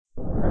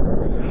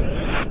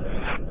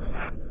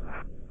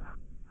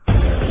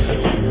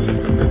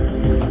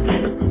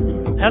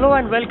Hello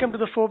and welcome to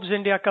the Forbes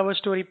India Cover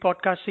Story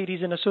podcast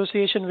series in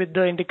association with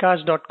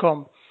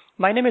theindicast.com.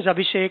 My name is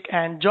Abhishek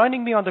and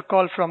joining me on the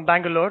call from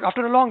Bangalore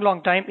after a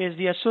long time is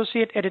the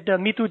associate editor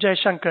Mitu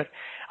Jayashankar.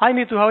 Hi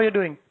Mitu, how are you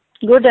doing?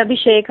 Good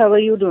Abhishek, how are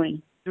you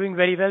doing? Doing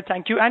very well,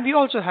 thank you. And we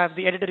also have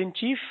the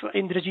editor-in-chief,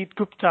 Indrajit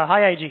Gupta.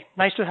 Hi IG,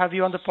 nice to have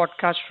you on the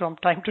podcast from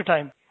time to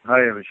time. Hi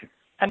Abhishek.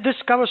 And this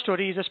cover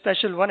story is a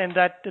special one in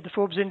that the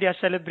Forbes India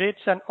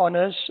celebrates and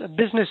honors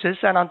businesses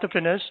and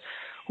entrepreneurs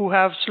who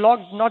have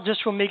slogged not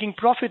just for making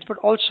profits but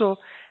also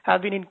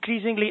have been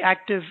increasingly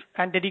active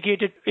and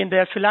dedicated in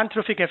their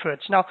philanthropic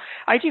efforts. Now,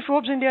 IG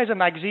Forbes India is a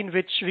magazine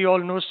which we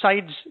all know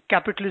sides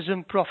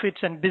capitalism, profits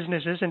and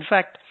businesses. In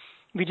fact,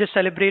 we just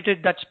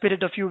celebrated that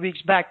spirit a few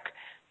weeks back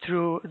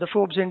through the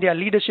Forbes India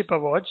Leadership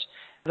Awards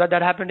that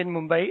happened in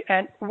Mumbai.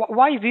 And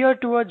why veer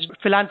towards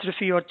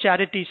philanthropy or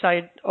charity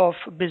side of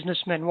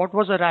businessmen? What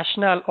was the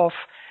rationale of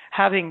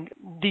having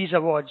these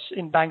awards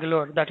in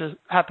Bangalore that will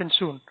happen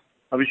soon?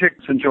 Abhishek,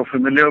 since you're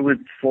familiar with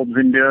Forbes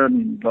India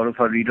and a lot of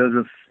our readers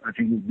have, I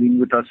think, who've been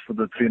with us for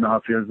the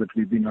 3.5 years that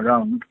we've been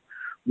around,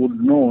 would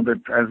know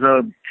that as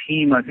a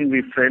theme, I think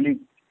we fairly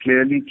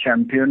clearly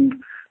championed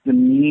the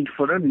need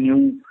for a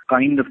new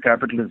kind of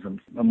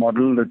capitalism, a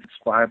model that's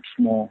perhaps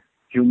more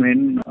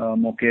humane,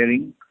 more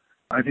caring.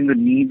 I think the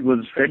need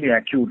was fairly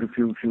acute if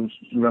you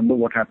remember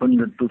what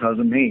happened in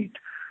 2008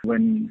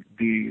 when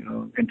the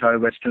entire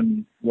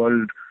Western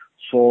world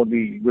saw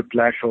the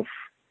whiplash of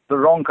the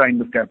wrong kind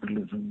of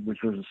capitalism, which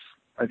was,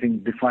 I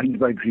think, defined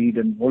by greed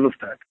and all of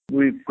that.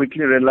 We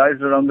quickly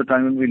realized around the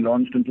time when we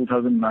launched in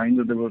 2009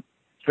 that there were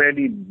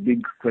fairly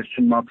big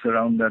question marks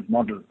around that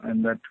model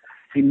and that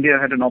India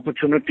had an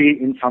opportunity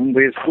in some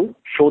ways to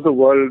show the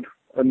world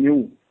a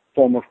new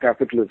form of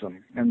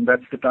capitalism. And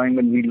that's the time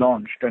when we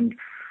launched. And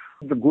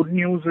the good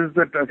news is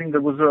that I think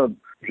there was a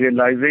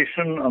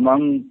realization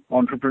among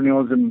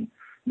entrepreneurs and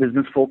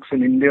business folks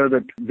in India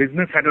that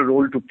business had a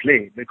role to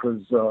play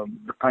because the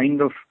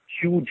kind of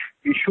huge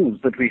issues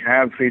that we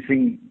have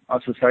facing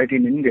our society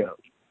in India,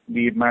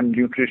 be it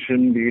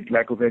malnutrition, be it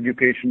lack of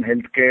education,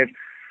 healthcare,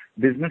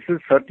 businesses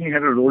certainly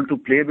had a role to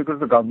play because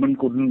the government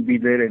couldn't be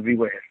there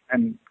everywhere.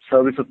 And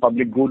service of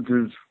public goods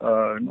is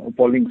an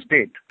appalling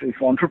state.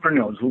 If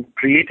entrepreneurs who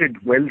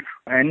created wealth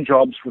and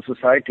jobs for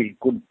society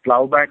could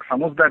plow back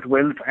some of that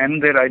wealth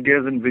and their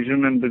ideas and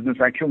vision and business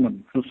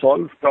acumen to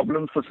solve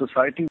problems for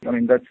society, I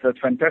mean, that's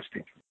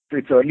fantastic.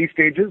 It's early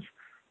stages,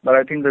 but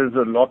I think there's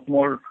a lot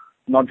more,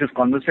 not just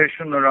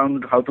conversation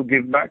around how to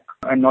give back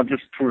and not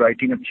just through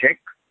writing a check.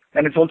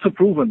 And it's also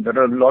proven that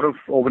a lot of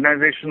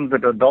organizations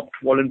that adopt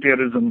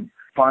volunteerism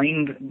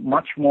find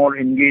much more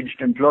engaged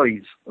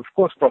employees. Of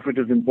course, profit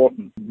is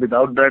important.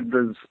 Without that,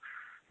 there's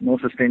no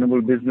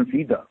sustainable business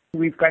either.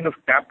 We've kind of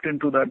tapped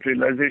into that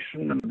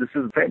realization, and this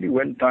is fairly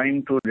well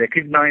timed to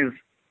recognize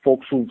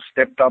folks who've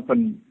stepped up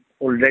and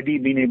already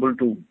been able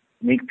to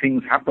make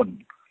things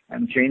happen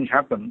and change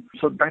happen.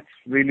 So that's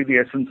really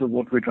the essence of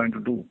what we're trying to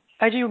do.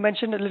 IG, you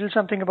mentioned a little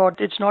something about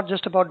it's not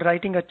just about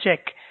writing a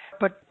check.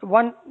 But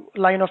one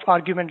line of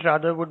argument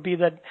rather would be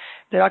that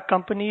there are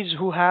companies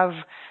who have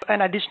an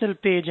additional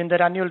page in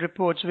their annual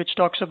reports which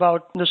talks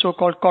about the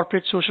so-called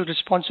corporate social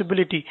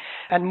responsibility,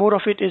 and more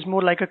of it is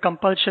more like a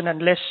compulsion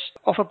and less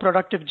of a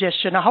productive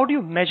gesture. Now, how do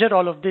you measure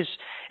all of this?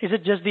 Is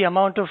it just the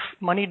amount of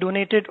money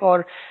donated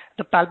or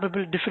the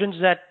palpable difference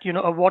that,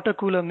 a water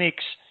cooler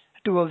makes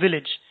to a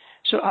village?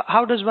 So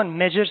how does one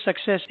measure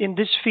success in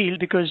this field?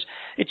 Because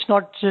it's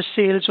not just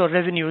sales or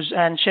revenues,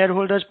 and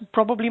shareholders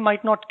probably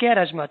might not care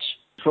as much.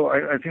 So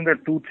I think there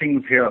are two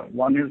things here.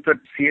 One is that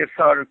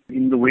CSR,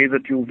 in the way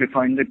that you've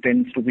defined it,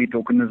 tends to be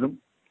tokenism,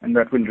 and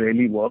that will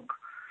really work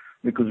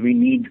because we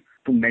need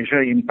to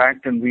measure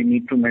impact and we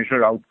need to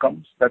measure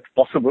outcomes. That's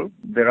possible.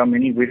 There are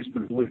many ways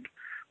to do it.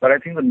 But I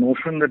think the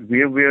notion that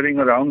we're wearing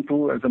around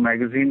to as a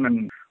magazine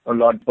and a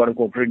lot part of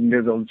corporate India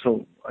is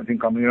also, I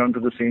think, coming around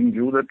to the same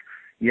view that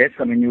yes,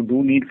 I mean, you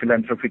do need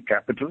philanthropic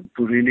capital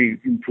to really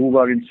improve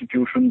our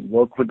institutions,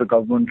 work with the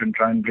government and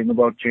try and bring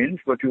about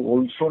change. But you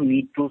also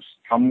need to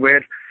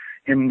somewhere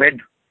embed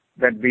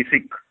that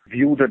basic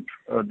view that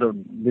the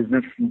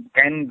business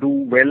can do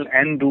well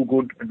and do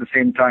good at the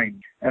same time.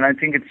 And I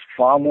think it's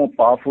far more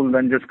powerful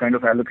than just kind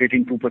of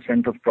allocating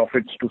 2% of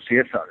profits to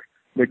CSR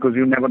because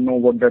you never know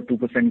what that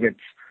 2%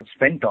 gets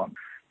spent on.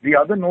 The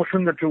other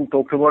notion that you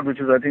talked about, which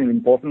is I think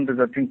important, is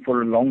I think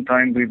for a long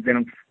time we've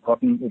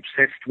gotten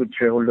obsessed with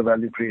shareholder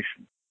value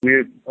creation.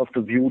 We're of the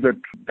view that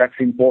that's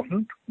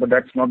important, but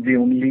that's not the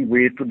only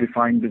way to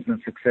define business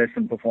success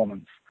and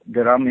performance.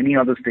 There are many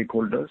other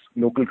stakeholders,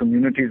 local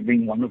communities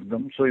being one of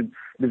them. So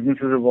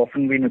businesses have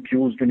often been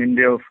accused in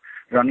India of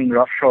running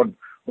roughshod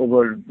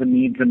over the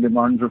needs and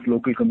demands of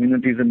local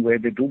communities and where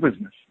they do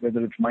business,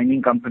 whether it's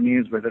mining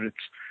companies, whether it's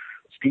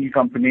steel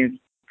companies.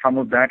 Some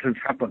of that has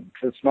happened.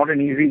 So it's not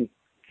an easy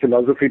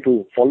philosophy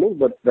to follow,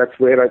 but that's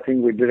where I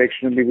think we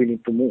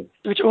need to move.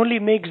 Which only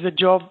makes the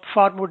job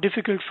far more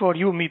difficult for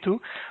you, Mitu,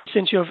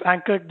 since you have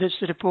anchored this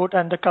report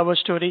and the cover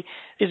story,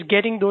 is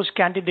getting those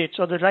candidates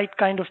or the right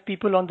kind of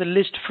people on the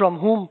list from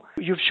whom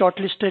you've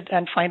shortlisted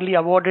and finally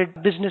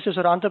awarded businesses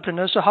or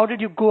entrepreneurs. So how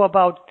did you go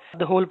about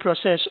the whole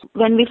process?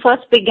 When we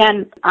first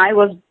began, I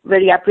was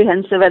very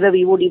apprehensive whether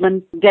we would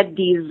even get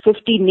these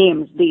 50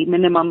 names, the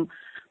minimum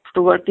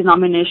to work the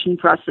nomination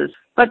process.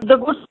 But the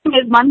good thing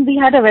is, one, we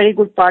had a very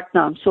good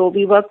partner. So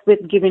we worked with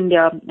Give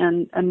India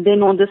and they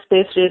know the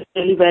space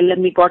really well,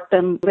 and we got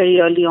them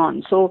very early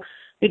on. So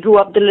we drew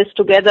up the list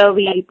together.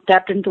 We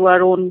tapped into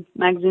our own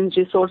magazine's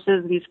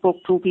resources. We spoke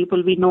to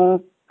people we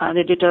know,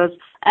 editors.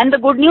 And the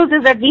good news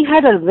is that we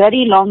had a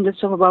very long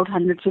list of about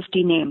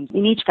 150 names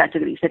in each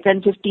category, so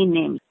 10, 15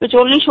 names, which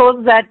only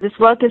shows that this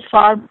work is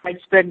far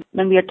widespread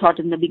than we had thought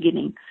in the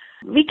beginning.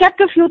 We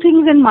kept a few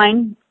things in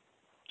mind.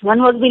 One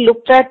was we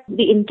looked at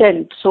the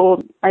intent.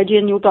 So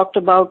IGN, you talked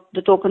about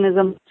the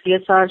tokenism,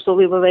 CSR, so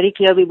we were very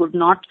clear we would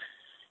not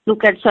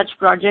look at such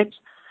projects.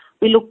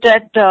 We looked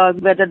at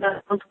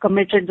whether how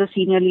committed the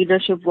senior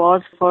leadership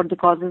was for the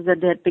causes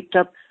that they had picked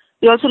up.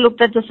 We also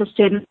looked at the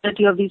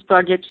sustainability of these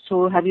projects.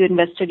 So have you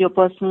invested your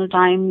personal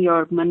time,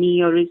 your money,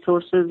 your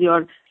resources,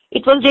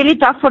 It was really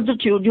tough for the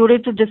jury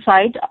to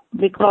decide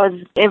because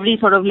every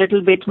sort of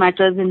little bit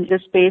matters in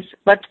this space.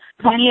 But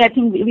finally, I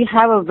think we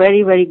have a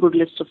very, very good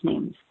list of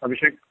names.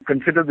 Abhishek,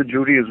 consider the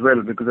jury as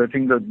well, because I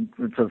think that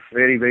it's a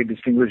very, very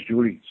distinguished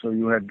jury. So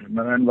you had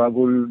Narayan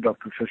Bagul,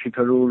 Dr. Shashi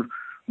Tharoor,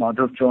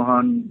 Madhav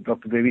Chauhan,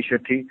 Dr. Devi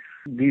Shetty.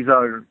 These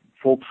are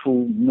folks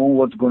who know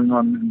what's going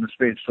on in the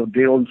space. So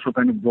they also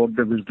kind of brought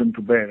their wisdom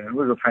to bear. It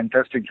was a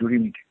fantastic jury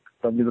meeting,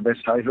 probably the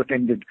best I've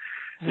attended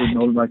in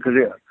all my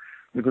career,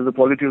 because the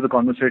quality of the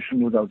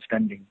conversation was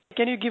outstanding.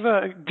 Can you give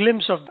a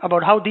glimpse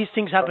about how these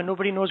things happen?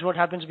 Nobody knows what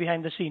happens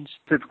behind the scenes.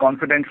 It's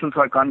confidential,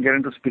 so I can't get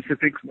into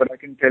specifics, but I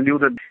can tell you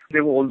that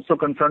they were also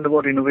concerned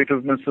about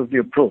innovativeness of the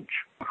approach.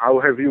 How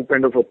have you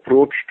kind of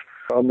approached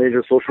a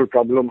major social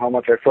problem? How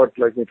much effort,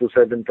 like Mitu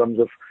said, in terms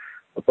of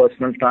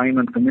personal time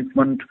and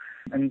commitment?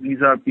 And these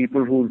are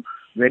people who are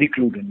very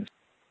clued in.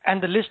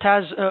 And the list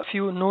has a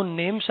few known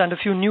names and a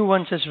few new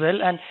ones as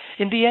well. And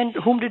in the end,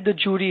 whom did the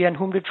jury and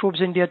whom did Forbes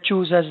India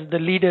choose as the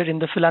leader in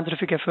the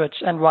philanthropic efforts,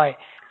 and why?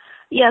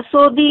 Yeah,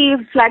 so the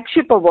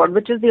flagship award,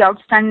 which is the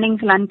Outstanding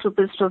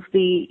Philanthropist of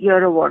the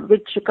Year award,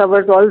 which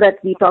covers all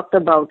that we talked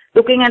about.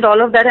 Looking at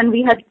all of that, and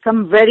we had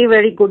some very,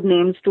 very good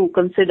names to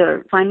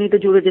consider. Finally, the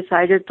jury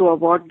decided to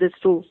award this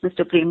to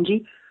Mr.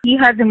 Premji. He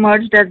has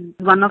emerged as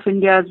one of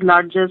India's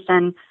largest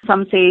and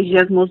some say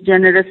Asia's most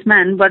generous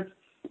man, but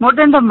more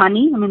than the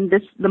money,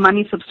 the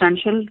money is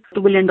substantial,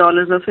 $2 billion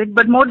of it,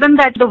 but more than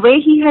that, the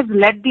way he has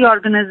led the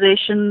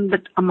organization, the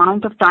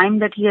amount of time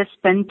that he has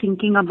spent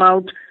thinking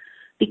about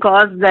the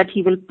cause that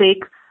he will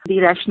pick, the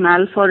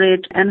rationale for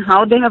it, and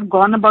how they have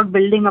gone about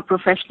building a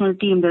professional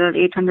team. There are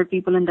 800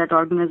 people in that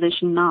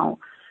organization now,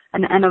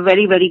 and a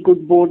very, very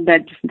good board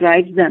that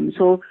drives them.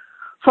 So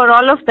for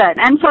all of that,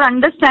 and for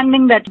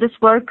understanding that this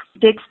work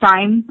takes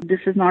time, this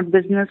is not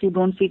business, you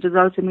don't see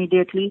results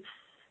immediately.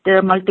 There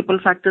are multiple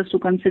factors to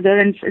consider,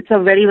 and it's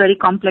a very, very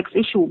complex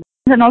issue.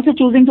 And also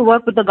choosing to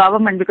work with the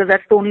government, because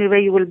that's the only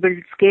way you will build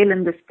scale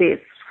in this space.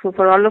 So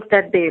for all of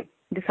that, they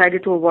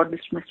decided to award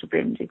this to Mr.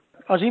 Premji.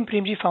 Azim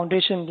Premji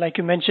Foundation, like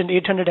you mentioned,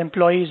 800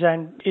 employees,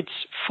 and it's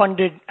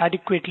funded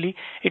adequately.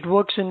 It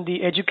works in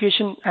the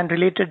education and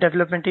related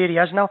development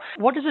areas. Now,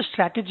 what is the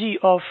strategy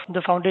of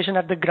the foundation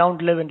at the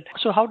ground level?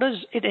 So how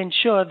does it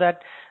ensure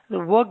that the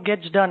work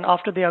gets done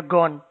after they are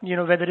gone,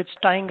 whether it's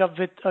tying up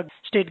with a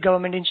state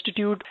government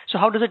institute? So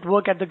how does it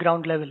work at the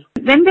ground level?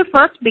 When they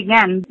first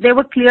began, they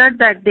were clear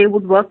that they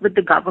would work with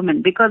the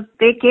government because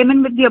they came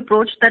in with the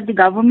approach that the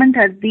government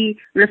has the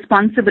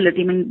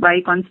responsibility,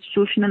 by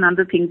constitution and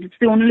other things. It's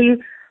the only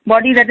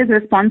body that is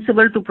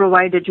responsible to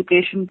provide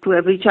education to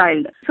every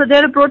child. So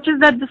their approach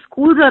is that the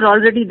schools are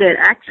already there.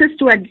 Access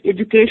to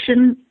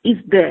education is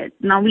there.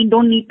 Now we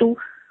don't need to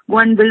go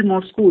and build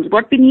more schools.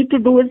 What we need to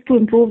do is to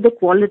improve the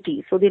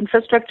quality. So the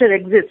infrastructure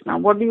exists. Now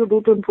what do you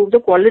do to improve the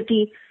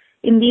quality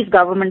in these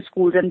government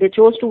schools? And they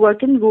chose to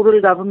work in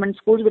rural government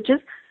schools, which is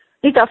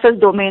the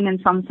toughest domain in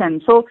some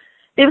sense. So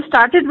they've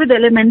started with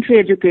elementary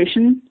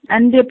education,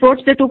 and the approach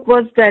they took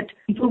was that to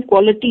improve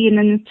quality in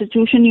an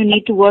institution, you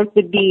need to work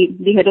with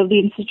the head of the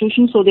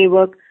institution. So they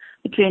work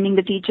with training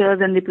the teachers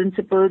and the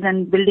principals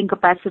and building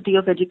capacity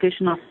of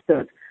education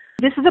officers.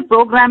 This is a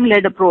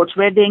program-led approach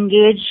where they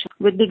engage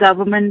with the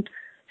government,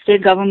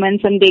 state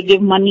governments, and they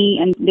give money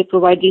and they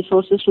provide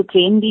resources to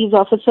train these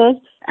officers.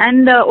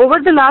 And over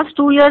the last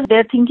 2 years,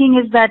 their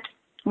thinking is that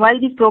while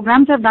these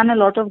programs have done a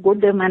lot of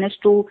good, they've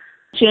managed to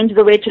change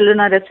the way children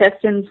are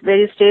assessed in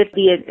various states.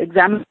 The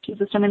examination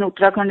system in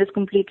Uttarakhand is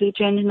completely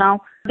changed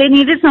now. They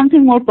needed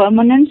something more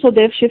permanent, so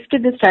they've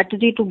shifted the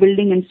strategy to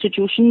building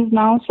institutions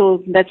now.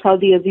 So that's how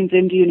the Azim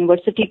Premji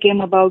University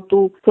came about,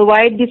 to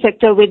provide the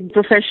sector with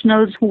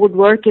professionals who would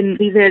work in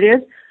these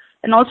areas,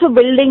 and also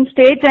building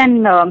state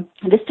and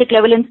district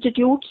level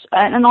institutes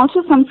and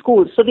also some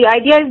schools. So the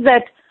idea is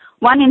that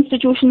One,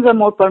 institutions are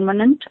more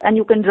permanent and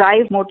you can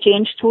drive more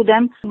change through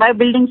them. By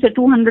building, say,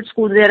 200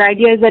 schools, their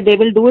idea is that they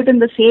will do it in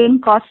the same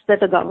cost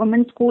that a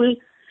government school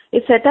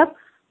is set up,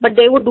 but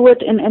they would do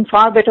it in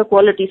far better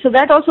quality. So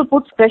that also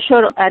puts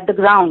pressure at the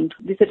ground.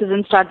 The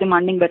citizens start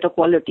demanding better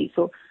quality.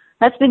 So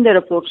that's been their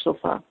approach so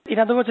far. In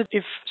other words,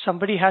 if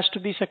somebody has to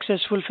be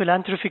successful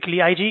philanthropically,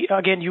 IG,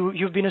 again,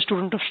 you've been a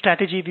student of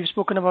strategy. We've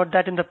spoken about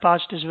that in the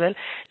past as well.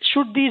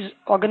 Should these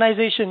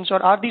organizations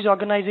or are these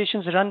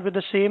organizations run with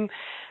the same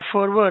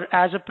fervor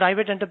as a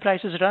private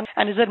enterprises run?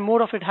 And is there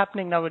more of it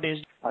happening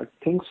nowadays? I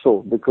think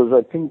so, because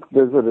I think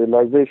there's a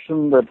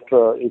realization that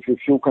if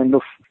you kind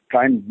of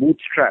try and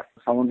bootstrap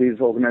some of these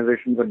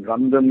organizations and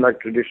run them like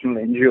traditional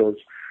NGOs,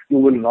 you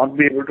will not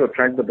be able to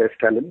attract the best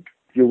talent.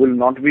 You will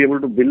not be able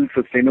to build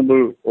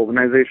sustainable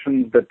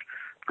organizations that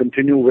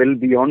continue well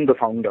beyond the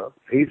founder.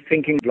 He's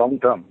thinking long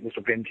term, Mr.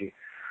 Premji.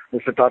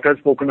 Mr. Tata has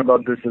spoken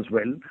about this as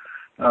well.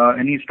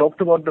 And he's talked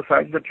about the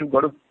fact that you've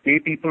got to pay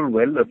people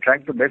well,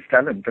 attract the best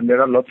talent. And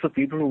there are lots of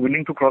people who are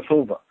willing to cross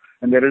over.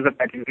 And there is a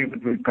category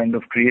that we've kind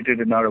of created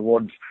in our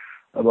awards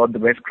about the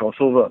best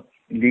crossover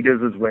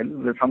leaders as well.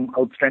 There's some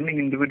outstanding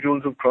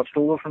individuals who've crossed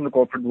over from the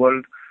corporate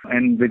world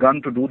and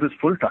begun to do this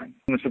full time.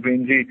 Mr.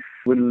 Premji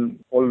will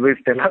always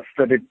tell us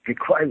that it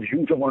requires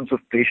huge amounts of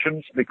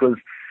patience, because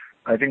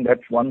I think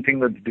that's one thing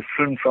that's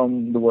different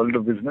from the world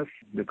of business,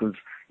 because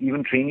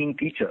even training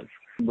teachers,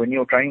 when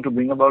you're trying to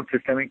bring about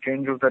systemic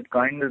change of that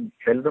kind, it's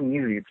seldom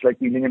easy. It's like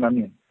peeling an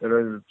onion.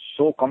 It's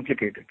so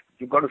complicated.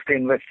 You've got to stay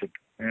invested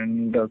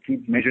and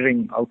keep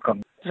measuring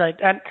outcomes. Right.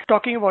 And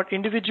talking about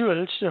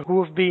individuals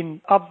who have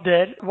been up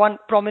there, one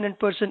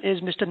prominent person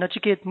is Mr.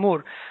 Nachiket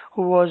Moore,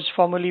 who was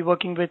formerly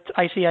working with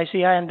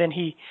ICICI, and then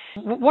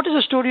What is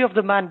the story of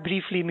the man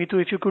briefly,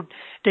 Mitu, if you could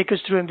take us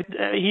through him?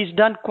 He's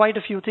done quite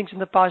a few things in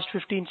the past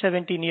 15,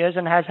 17 years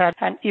and has had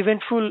an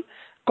eventful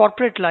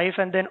corporate life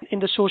and then in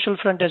the social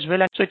front as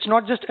well. And so it's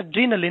not just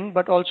adrenaline,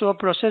 but also a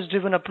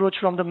process-driven approach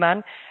from the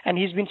man, and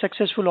he's been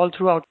successful all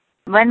throughout.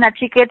 When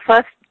Nachiket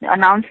first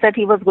announced that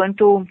he was going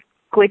to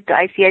quit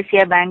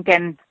ICICI Bank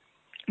and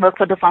work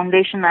for the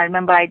foundation, I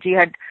remember IG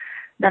had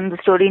done the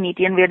story in ET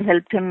and we had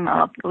helped him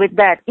with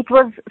that. It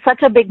was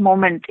such a big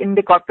moment in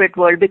the corporate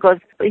world because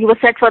he was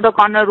set for the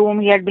corner room,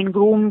 he had been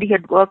groomed, he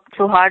had worked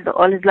so hard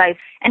all his life,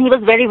 and he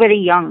was very, very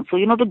young. So,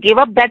 to give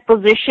up that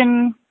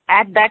position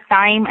at that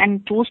time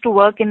and choose to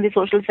work in the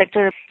social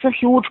sector, it's a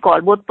huge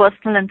call, both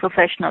personal and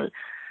professional.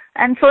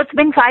 And so it's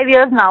been 5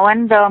 years now,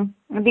 and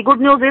the good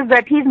news is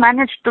that he's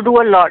managed to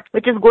do a lot,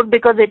 which is good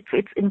because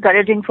it's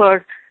encouraging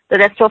for the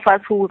rest of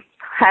us who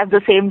have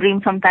the same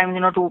dream sometimes,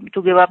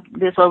 to give up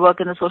this or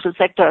work in the social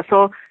sector.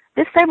 So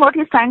this time what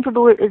he's trying to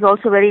do is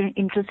also very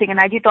interesting. And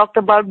IG talked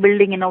about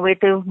building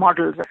innovative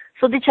models.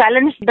 So the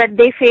challenge that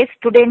they face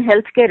today in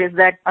healthcare is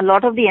that a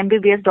lot of the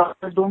MBBS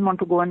doctors don't want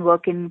to go and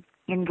work in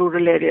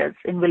rural areas,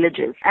 in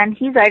villages. And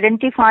he's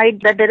identified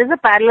that there is a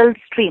parallel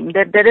stream,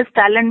 that there is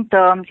talent,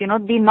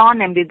 the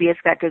non-MBBS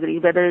category,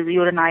 whether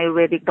you're an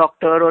Ayurvedic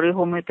doctor or a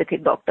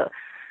homeopathic doctor.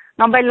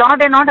 Now, by law,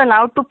 they're not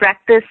allowed to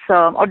practice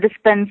or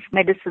dispense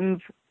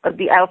medicines of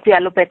the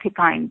allopathic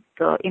kind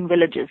in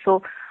villages.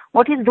 So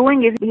what he's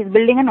doing is he's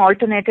building an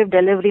alternative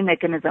delivery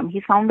mechanism.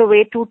 He's found a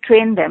way to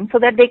train them so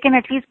that they can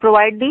at least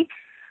provide the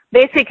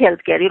basic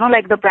healthcare,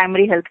 like the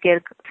primary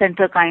healthcare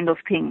center kind of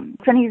thing.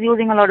 And he's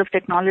using a lot of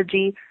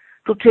technology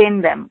to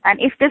train them. And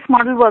if this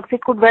model works,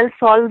 it could well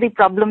solve the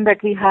problem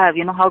that we have,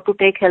 how to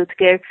take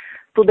healthcare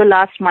to the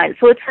last mile.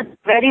 So it's a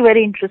very,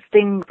 very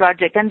interesting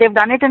project. And they've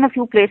done it in a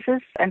few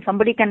places, and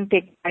somebody can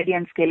take the idea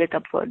and scale it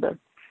up further.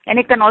 And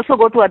it can also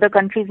go to other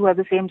countries who have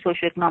the same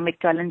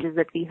socioeconomic challenges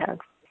that we have.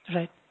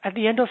 Right. At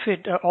the end of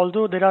it,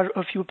 although there are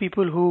a few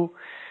people who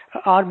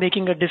are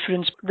making a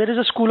difference, there is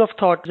a school of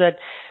thought that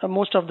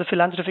most of the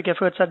philanthropic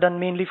efforts are done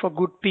mainly for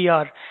good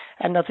PR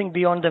and nothing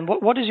beyond them.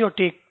 What is your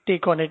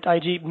take on it,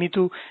 IG,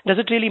 Mitu? Does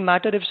it really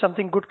matter if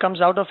something good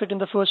comes out of it in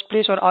the first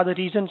place, or are the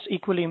reasons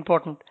equally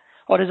important?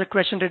 Or is the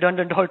question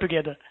redundant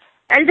altogether?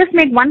 I'll just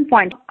make one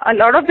point. A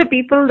lot of the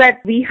people that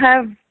we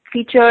have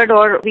featured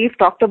or we've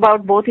talked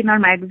about both in our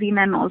magazine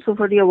and also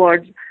for the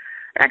awards,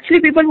 actually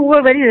people who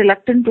were very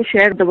reluctant to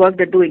share the work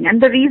they're doing.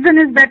 And the reason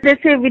is that they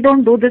say, we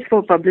don't do this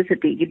for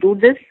publicity. We do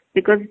this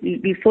because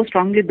we so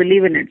strongly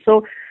believe in it.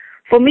 So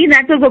for me,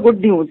 that was a good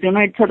news.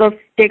 It sort of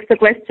takes the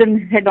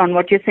question head on.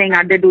 What you're saying,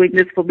 are they doing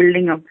this for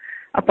building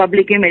a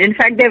public image? In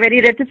fact, they're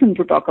very reticent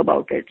to talk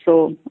about it.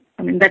 So,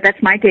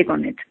 that's my take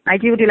on it.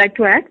 IG, would you like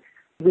to add?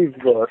 We've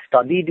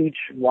studied each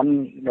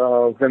one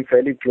of them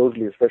fairly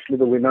closely, especially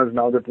the winners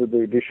now that the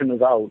edition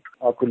is out.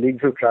 Our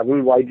colleagues have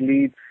traveled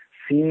widely,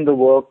 seen the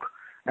work,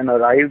 and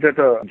arrived at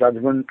a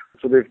judgment.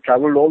 So they've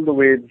traveled all the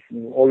way,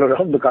 all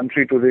around the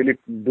country to really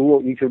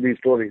do each of these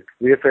stories.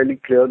 We are fairly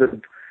clear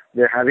that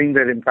they're having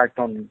their impact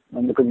on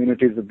the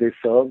communities that they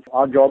serve.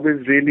 Our job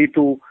is really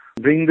to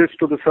bring this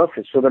to the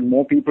surface so that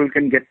more people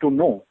can get to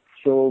know.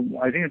 So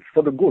I think it's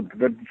for the good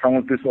that some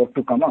of this ought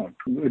to come out.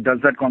 Does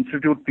that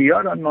constitute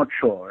PR? I'm not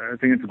sure. I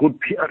think it's good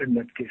PR in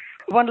that case.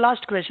 One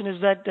last question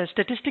is that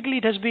statistically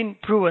it has been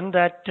proven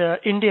that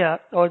India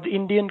or the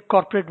Indian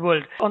corporate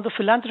world, on the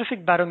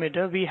philanthropic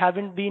barometer, we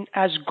haven't been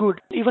as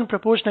good, even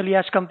proportionally,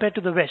 as compared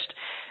to the West.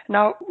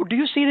 Now, do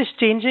you see this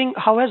changing?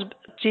 How has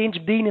change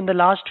been in the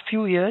last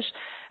few years,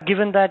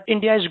 given that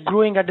India is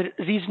growing at a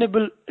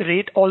reasonable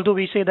rate, although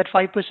we say that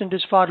 5%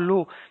 is far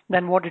low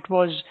than what it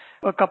was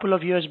a couple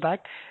of years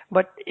back?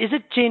 But is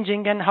it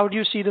changing, and how do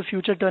you see the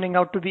future turning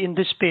out to be in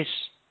this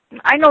space?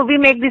 I know we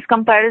make these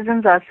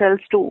comparisons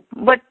ourselves too,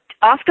 but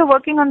after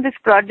working on this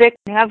project,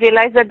 I have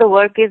realized that the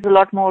work is a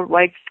lot more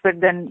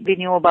widespread than we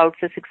knew about,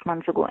 say, 6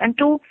 months ago. And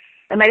two,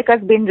 America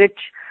has been rich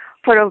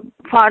for a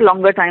far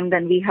longer time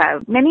than we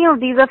have. Many of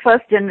these are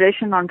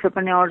first-generation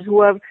entrepreneurs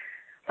who have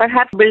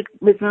perhaps built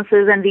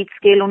businesses and reached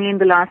scale only in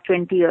the last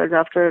 20 years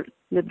after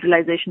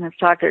liberalization has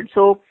started.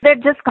 So they're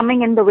just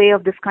coming in the way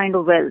of this kind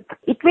of wealth.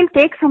 It will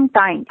take some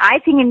time. I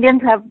think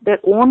Indians have their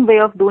own way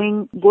of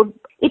doing good.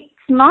 It's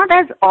not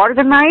as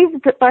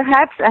organized,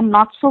 perhaps, and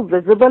not so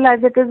visible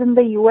as it is in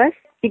the US.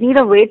 We need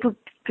a way to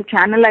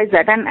channelize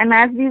that. And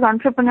as these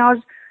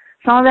entrepreneurs,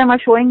 some of them are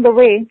showing the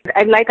way.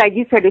 Like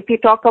IG said, if we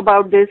talk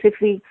about this,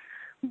 if we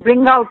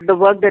bring out the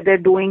work that they're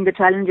doing, the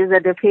challenges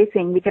that they're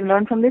facing, we can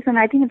learn from this, and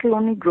I think it will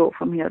only grow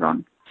from here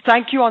on.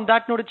 Thank you. On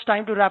that note, it's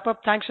time to wrap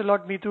up. Thanks a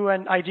lot, Mitu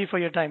and IG, for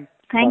your time.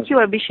 Thank you,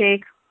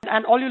 Abhishek.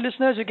 And all you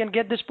listeners, you can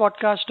get this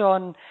podcast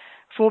on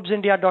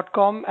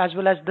ForbesIndia.com as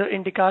well as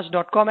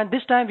theindicast.com. And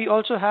this time we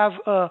also have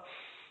a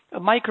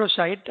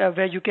microsite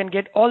where you can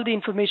get all the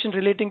information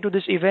relating to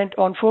this event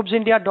on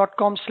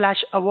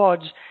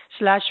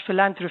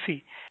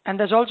ForbesIndia.com/awards/philanthropy. And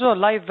there's also a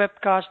live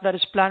webcast that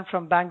is planned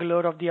from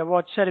Bangalore of the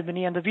award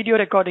ceremony, and the video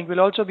recording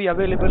will also be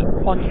available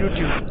on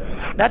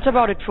YouTube. That's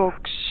about it,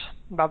 folks.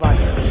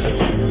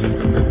 Bye-bye.